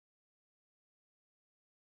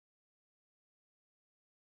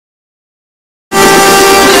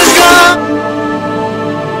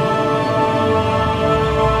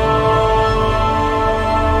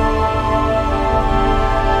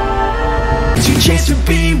It's your chance to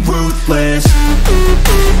be ruthless.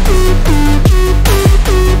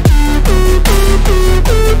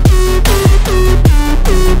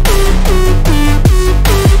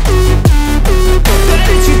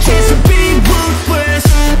 It's your chance to be ruthless.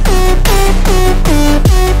 It's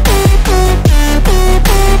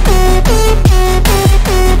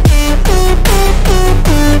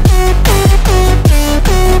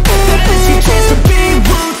your chance to be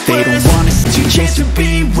ruthless. They don't want us. It's your chance to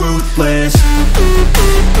be ruthless.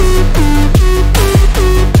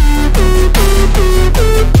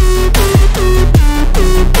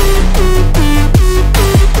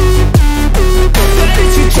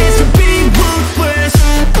 It's your chance to be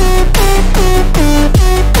ruthless.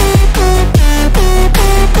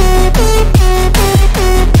 It's your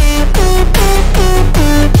chance to be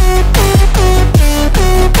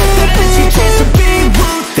ruthless.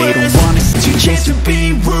 They don't want us. It's your chance to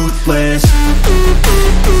be ruthless.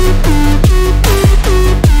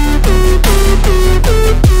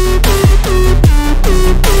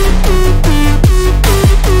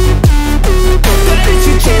 It's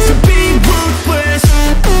your chance to be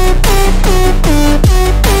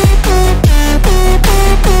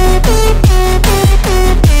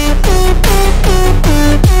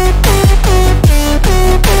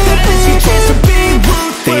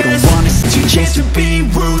ruthless. It's your chance to be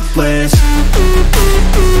ruthless. They don't want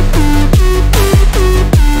us.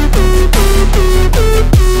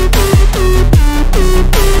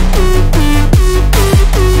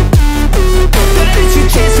 It's your chance to be ruthless. It's your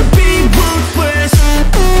chance to be ruthless.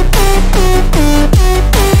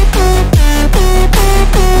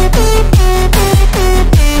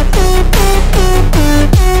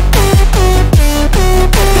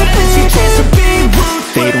 It's your chance to be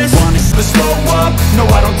ruthless. They don't want us to slow up. No,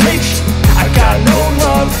 I don't take sh**. I got no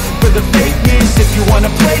love for the fakeness. If you wanna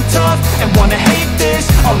play tough and wanna hate this,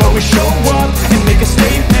 I'll always show up and make a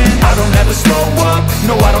statement. I don't ever slow up.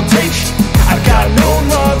 No, I don't take sh**. I got no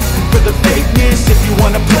love for the fakeness. If you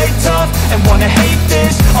wanna play tough and wanna hate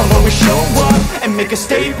this, I'll always show up and make a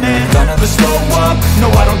statement. Don't ever slow up.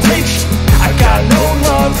 No, I don't take sh**. I got no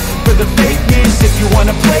love for the fakeness. If you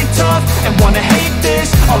wanna play tough and wanna hate this,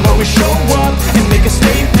 I'll always show up and make a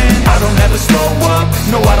statement. I don't ever slow up.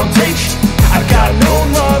 No, I don't take sh**. I got no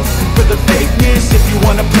love for the fakeness. If you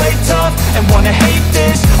wanna play tough and wanna hate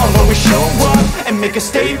this, I'll always show up and make a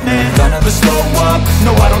statement. Don't ever slow up.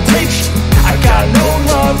 No, I don't take sh**. I got no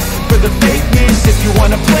love for the fakeness. If you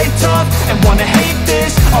wanna play tough and wanna hate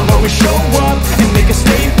this, I'll always show up and make a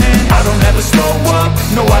statement. I don't ever slow up.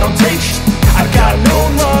 No, I don't take sh**. I got no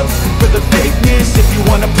love for the fakeness. If you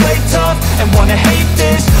wanna play tough and wanna hate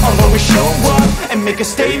this, I'll always show up and make a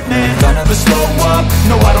statement. Don't ever slow up.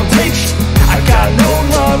 No, I don't take sh**. I got no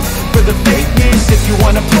love for the fakeness. If you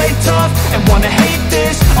wanna play tough and wanna hate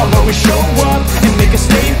this, I'll always show up and make a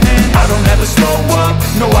statement. I don't ever slow up.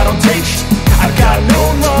 No, I don't take sh**. I got no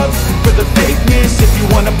love for the fakeness. If you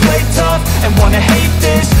wanna play tough and wanna hate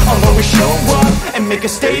this, I'll always show up and make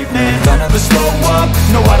a statement. Don't ever slow up.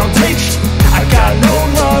 No, I don't take sh**. I got no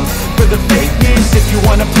love for the fakeness. If you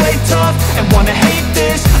wanna play tough and wanna hate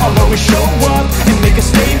this, I'll always show up and make a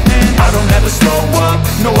statement. I don't ever slow up.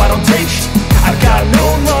 No, I don't take sh**. I got no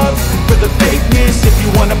love for the fakeness. If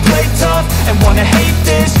you wanna play tough and wanna hate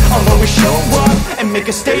this, I'll always show up and make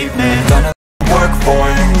a statement. Gonna work for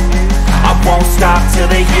it. I won't stop till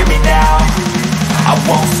they hear me now. I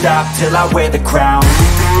won't stop till I wear the crown.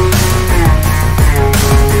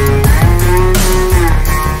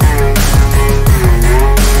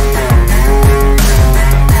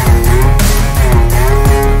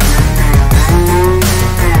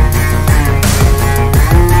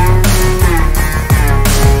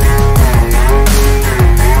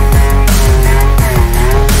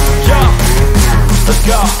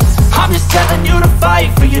 I'm just telling you to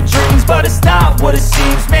fight for your dreams, but it's not what it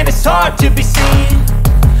seems. Man, it's hard to be seen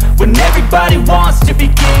when everybody wants to be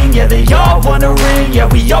king. Yeah, they all wanna ring, yeah,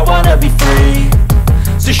 we all wanna be free.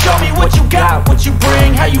 So show me what you got, what you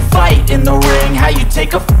bring, how you fight in the ring, how you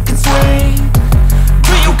take a fucking swing.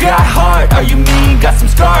 Do you got heart, are you mean? Got some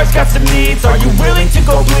scars, got some needs, are you willing to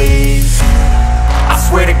go bleed? I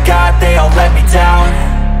swear to God they all let me down.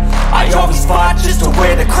 I always fought just to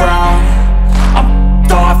wear the crown. I'm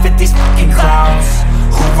off at these fucking clowns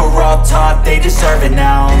who were all taught they deserve an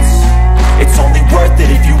ounce. It's only worth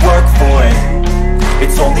it if you work for it.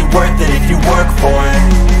 It's only worth it if you work for it.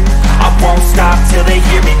 I won't stop till they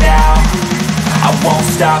hear me now. I won't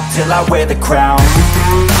stop till I wear the crown.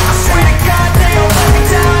 I swear to God they all let me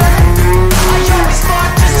down. I always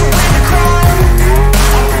fought just to wear the crown.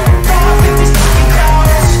 I'm off at these fucking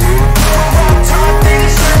clowns who were all taught they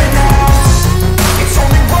deserve an ounce. It's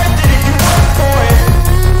only worth it if you work for it.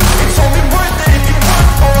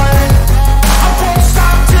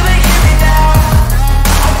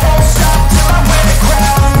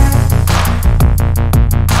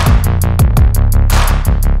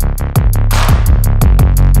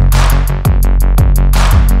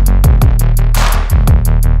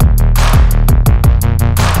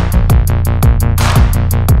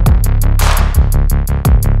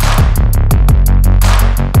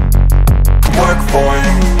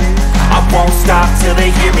 won't stop till they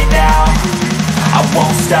hear me now. I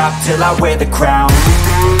won't stop till I wear the crown.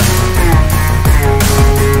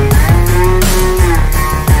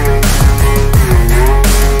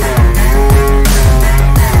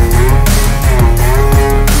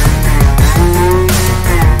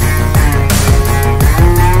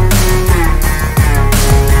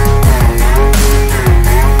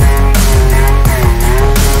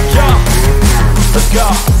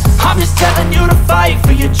 I'm just telling you to fight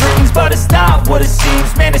for your dreams, but it's not what it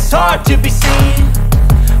seems. Man, it's hard to be seen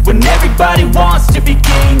when everybody wants to be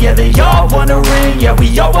king. Yeah, they all wanna ring, yeah,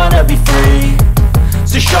 we all wanna be free.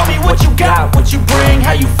 So show me what you got, what you bring,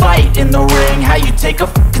 how you fight in the ring, how you take a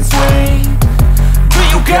fucking swing. Do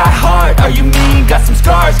you got heart, are you mean? Got some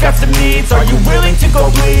scars, got some needs, are you willing to go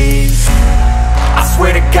bleed? I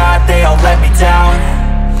swear to God they all let me down.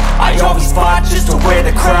 I always fought just to wear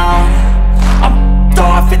the crown. I'm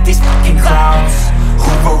off at these fucking clowns who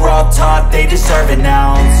were all taught they deserve an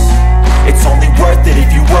ounce. It's only worth it if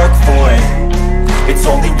you work for it. It's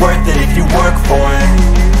only worth it if you work for it.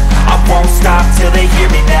 I won't stop till they hear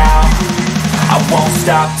me now. I won't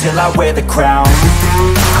stop till I wear the crown.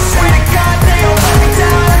 I swear to God they all let me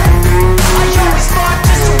down. I always fought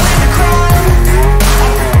just to wear the crown.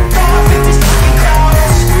 I'm off at these fucking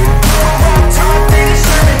clowns who were all taught they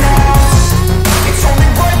deserve an ounce. It's only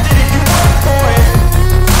worth it if you work for it.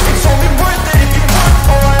 It's only worth it if you work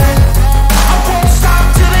for it. I won't stop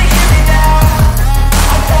till they hear me now.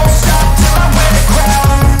 I won't stop till I wear the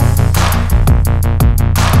crown.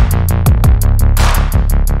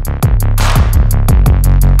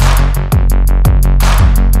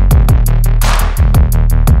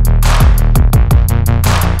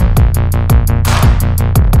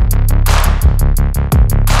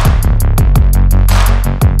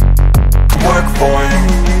 Work for it.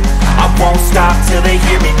 I won't stop till they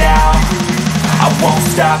hear me now. I won't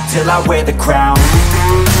stop till I wear the crown.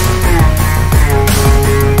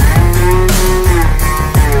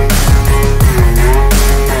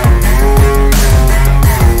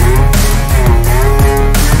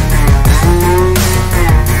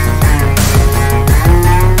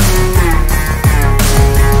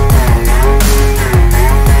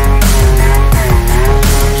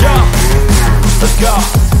 Let's go.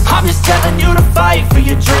 I'm just telling you to fight for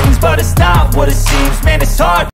your dreams, but it's not what it seems. Man, it's hard.